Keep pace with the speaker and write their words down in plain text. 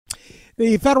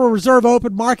The Federal Reserve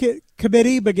Open Market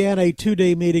Committee began a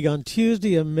two-day meeting on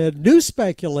Tuesday amid new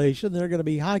speculation they're going to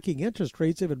be hiking interest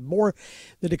rates even more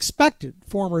than expected.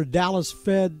 Former Dallas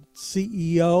Fed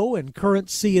CEO and current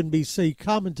CNBC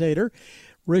commentator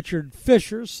Richard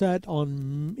Fisher sat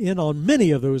in on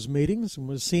many of those meetings and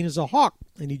was seen as a hawk,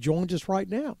 and he joins us right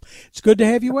now. It's good to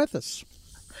have you with us.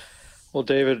 Well,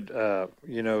 David,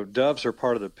 doves are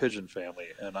part of the pigeon family,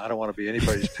 and I don't want to be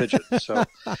anybody's pigeon, so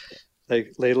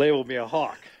they labeled me a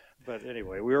hawk. But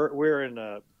anyway, we're in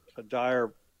a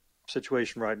dire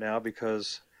situation right now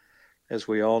because, as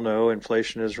we all know,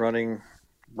 inflation is running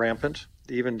rampant.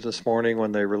 Even this morning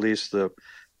when they released the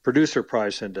producer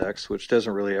price index, which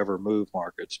doesn't really ever move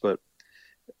markets, but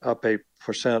up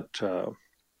 8%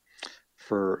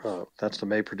 for that's the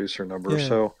May producer number. Yeah.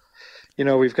 So,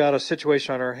 we've got a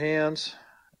situation on our hands.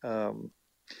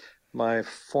 My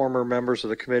former members of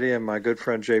the committee and my good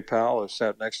friend Jay Powell have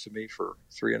sat next to me for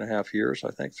 3.5 years,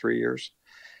 I think 3 years,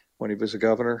 when he was a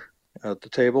governor at the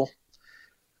table.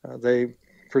 They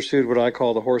pursued what I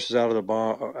call the horses out of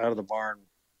the barn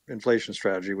inflation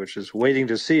strategy, which is waiting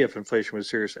to see if inflation was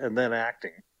serious and then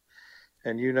acting.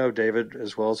 And David,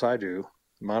 as well as I do,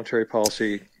 monetary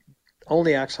policy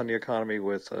only acts on the economy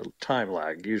with a time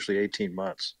lag, usually 18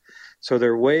 months. So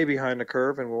they're way behind the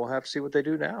curve, and we'll have to see what they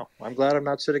do now. I'm glad I'm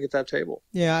not sitting at that table.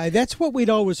 Yeah, that's what we'd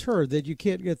always heard, that you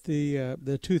can't get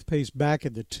the toothpaste back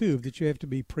in the tube, that you have to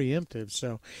be preemptive.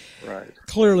 So right.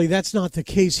 Clearly that's not the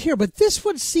case here. But this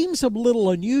one seems a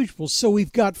little unusual. So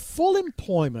we've got full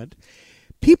employment.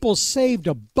 People saved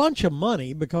a bunch of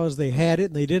money because they had it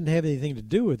and they didn't have anything to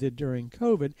do with it during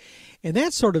COVID. And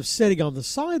that's sort of sitting on the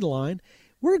sideline.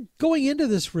 We're going into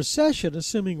this recession,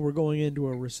 assuming we're going into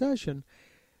a recession,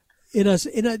 in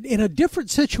a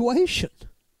different situation.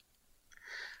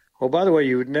 Well, by the way,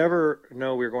 you would never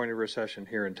know we're going to recession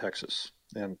here in Texas,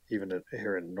 and even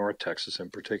here in North Texas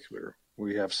in particular.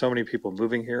 We have so many people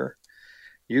moving here.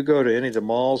 You go to any of the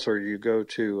malls or you go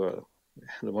to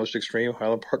the most extreme,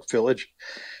 Highland Park Village,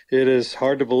 it is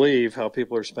hard to believe how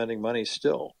people are spending money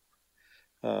still.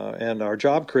 And our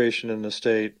job creation in the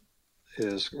state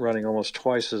is running almost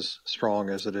twice as strong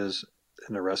as it is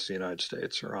in the rest of the United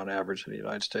States, or on average in the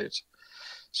United States.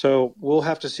 So we'll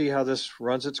have to see how this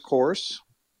runs its course.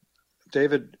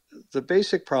 David, the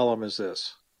basic problem is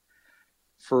this.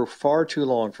 For far too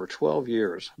long, for 12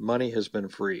 years, money has been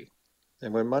free.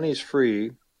 And when money is free,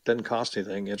 it doesn't cost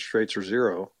anything, interest rates are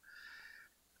zero,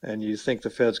 and you think the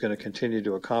Fed's going to continue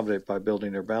to accommodate by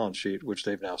building their balance sheet, which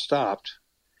they've now stopped.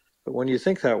 But when you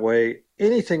think that way,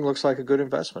 anything looks like a good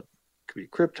investment. It could be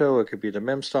crypto, it could be the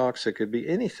meme stocks, it could be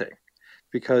anything,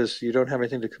 because you don't have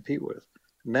anything to compete with.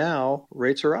 Now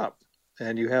rates are up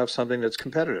and you have something that's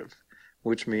competitive,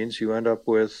 which means you end up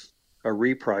with a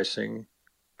repricing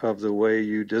of the way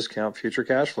you discount future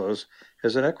cash flows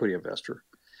as an equity investor.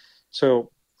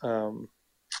 So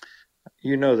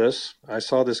this. I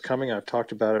saw this coming. I've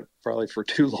talked about it probably for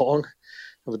too long,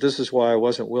 but this is why I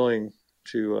wasn't willing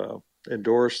to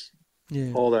endorse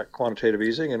all that quantitative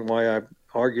easing, and why I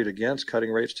argued against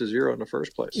cutting rates to zero in the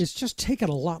first place. It's just taken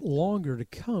a lot longer to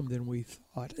come than we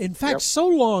thought. In fact, so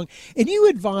long. And you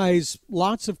advise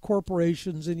lots of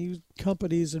corporations and you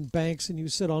companies and banks, and you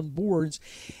sit on boards,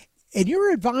 and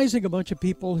you're advising a bunch of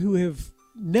people who have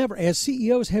never, as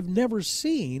CEOs, have never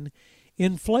seen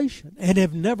inflation and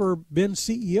have never been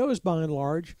CEOs by and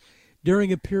large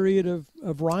during a period of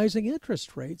rising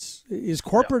interest rates. Is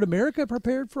corporate America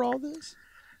prepared for all this?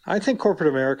 I think corporate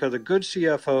America, the good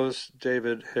CFOs,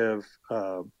 David, have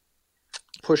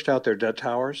pushed out their debt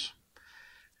towers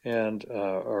and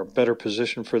are better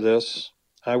positioned for this.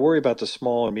 I worry about the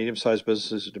small and medium-sized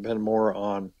businesses that depend more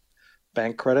on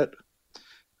bank credit.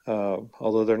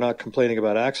 Although they're not complaining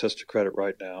about access to credit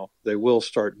right now, they will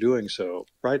start doing so.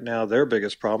 Right now, their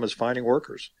biggest problem is finding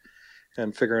workers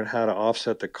and figuring out how to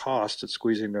offset the cost at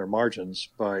squeezing their margins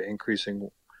by increasing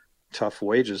tough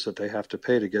wages that they have to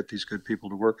pay to get these good people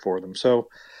to work for them. So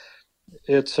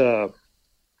it's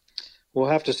we'll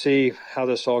have to see how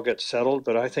this all gets settled,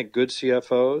 but I think good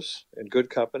CFOs and good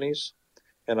companies,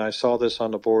 and I saw this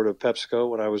on the board of PepsiCo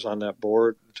when I was on that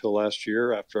board until last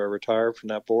year after I retired from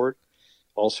that board,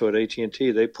 also at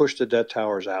AT&T, they pushed the debt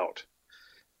towers out.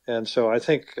 And so I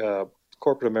think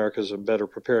corporate America is better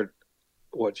prepared.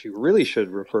 What you really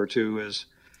should refer to is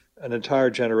an entire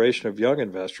generation of young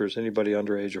investors, anybody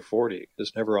under age of 40,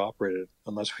 has never operated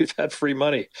unless we've had free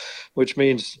money, which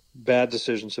means bad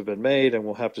decisions have been made, and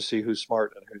we'll have to see who's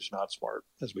smart and who's not smart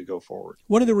as we go forward.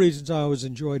 One of the reasons I always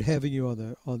enjoyed having you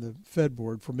on the Fed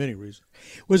board, for many reasons,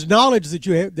 was knowledge that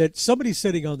you have, that somebody's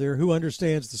sitting on there who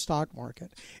understands the stock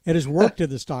market and has worked in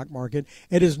the stock market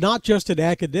and is not just an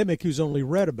academic who's only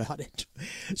read about it.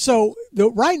 So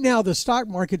right now the stock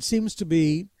market seems to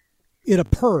be in a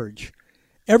purge.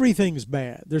 Everything's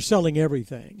bad. They're selling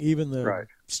everything, even the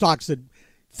stocks that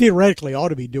theoretically ought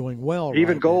to be doing well.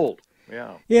 Even right gold.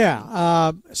 Now.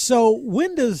 Yeah. So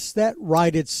when does that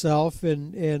right itself,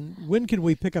 and when can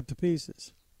we pick up the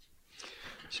pieces?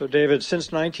 So, David,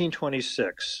 since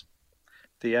 1926,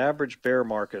 the average bear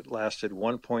market lasted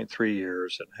 1.3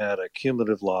 years and had a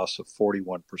cumulative loss of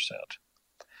 41%.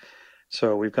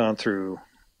 So we've gone through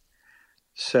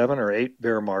 7 or 8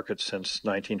 bear markets since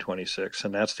 1926,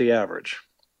 and that's the average.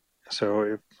 So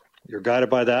if you're guided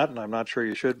by that, and I'm not sure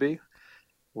you should be,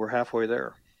 we're halfway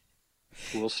there.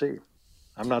 We'll see.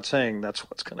 I'm not saying that's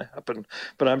what's going to happen,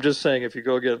 but I'm just saying if you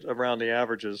go get around the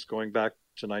averages going back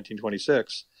to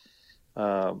 1926,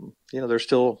 there's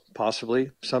still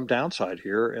possibly some downside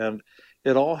here. And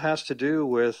it all has to do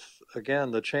with,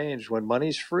 again, the change. When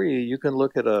money's free, you can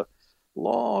look at a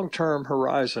long-term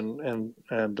horizon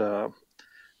and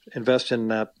invest in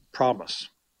that promise.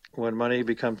 When money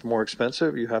becomes more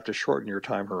expensive, you have to shorten your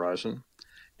time horizon.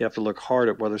 You have to look hard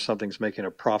at whether something's making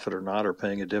a profit or not, or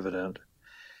paying a dividend.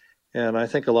 And I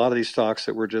think a lot of these stocks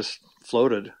that were just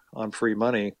floated on free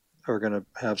money are going to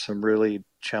have some really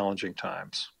challenging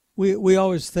times. We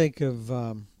always think of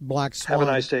Black Swan. Have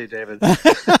a nice day, David.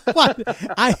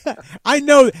 I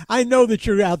know that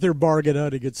you're out there bargain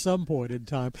hunting at some point in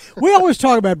time. We always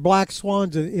talk about black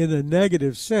swans in a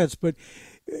negative sense, but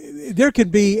there can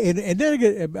be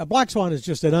a black swan is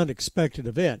just an unexpected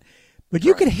event. But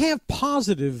you can have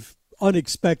positive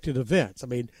unexpected events. I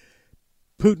mean,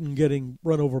 Putin getting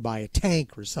run over by a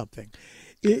tank or something.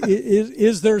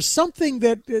 Is there something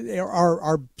that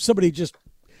are somebody just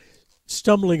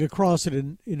stumbling across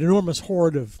an enormous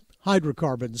hoard of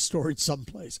hydrocarbons stored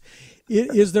someplace?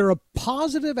 Is there a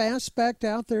positive aspect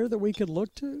out there that we can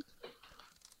look to?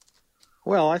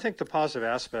 Well, I think the positive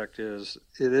aspect is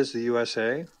it is the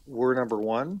USA. We're number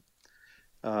one.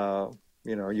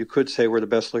 You could say we're the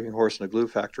best looking horse in the glue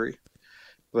factory,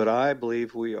 but I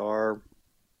believe we are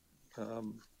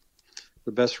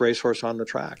the best racehorse on the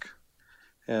track.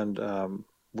 And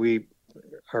we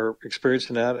are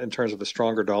experiencing that in terms of a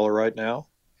stronger dollar right now.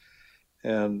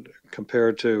 And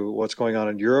compared to what's going on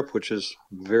in Europe, which is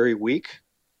very weak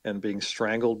and being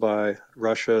strangled by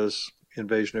Russia's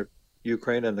invasion of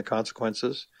Ukraine and the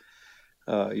consequences.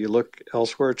 You look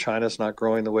elsewhere, China's not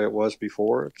growing the way it was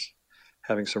before. It's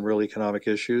having some real economic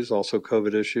issues, also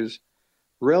COVID issues.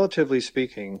 Relatively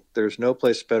speaking, there's no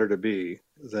place better to be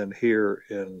than here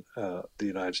in the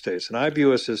United States. And I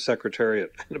view us as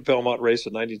Secretariat in the Belmont race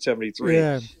in 1973.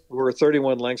 Yeah. We're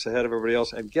 31 lengths ahead of everybody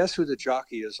else. And guess who the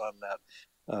jockey is on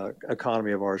that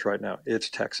economy of ours right now? It's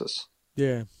Texas.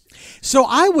 Yeah. So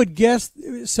I would guess,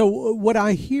 so what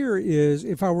I hear is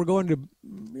if I were going to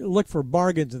look for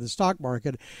bargains in the stock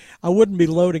market, I wouldn't be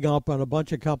loading up on a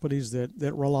bunch of companies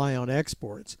that rely on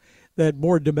exports, that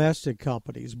more domestic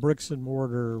companies, bricks and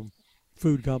mortar,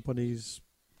 food companies,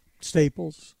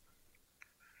 staples.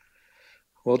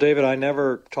 Well, David, I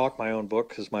never talk my own book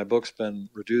because my book's been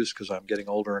reduced because I'm getting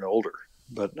older and older.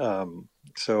 But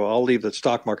so I'll leave the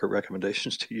stock market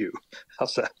recommendations to you.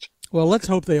 How's that? Well, let's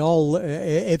hope they all,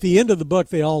 at the end of the book,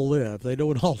 they all live. They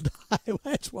don't all die.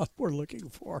 That's what we're looking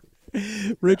for.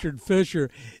 Richard Fisher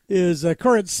is a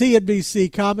current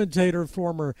CNBC commentator,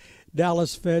 former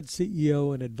Dallas Fed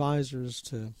CEO, and advisors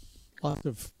to lots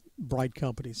of bright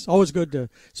companies. Always good to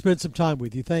spend some time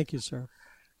with you. Thank you, sir.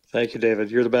 Thank you, David.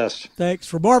 You're the best. Thanks.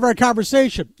 For more of our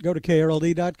conversation, go to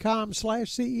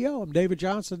krld.com/CEO. I'm David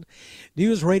Johnson,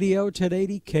 News Radio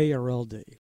 1080 KRLD.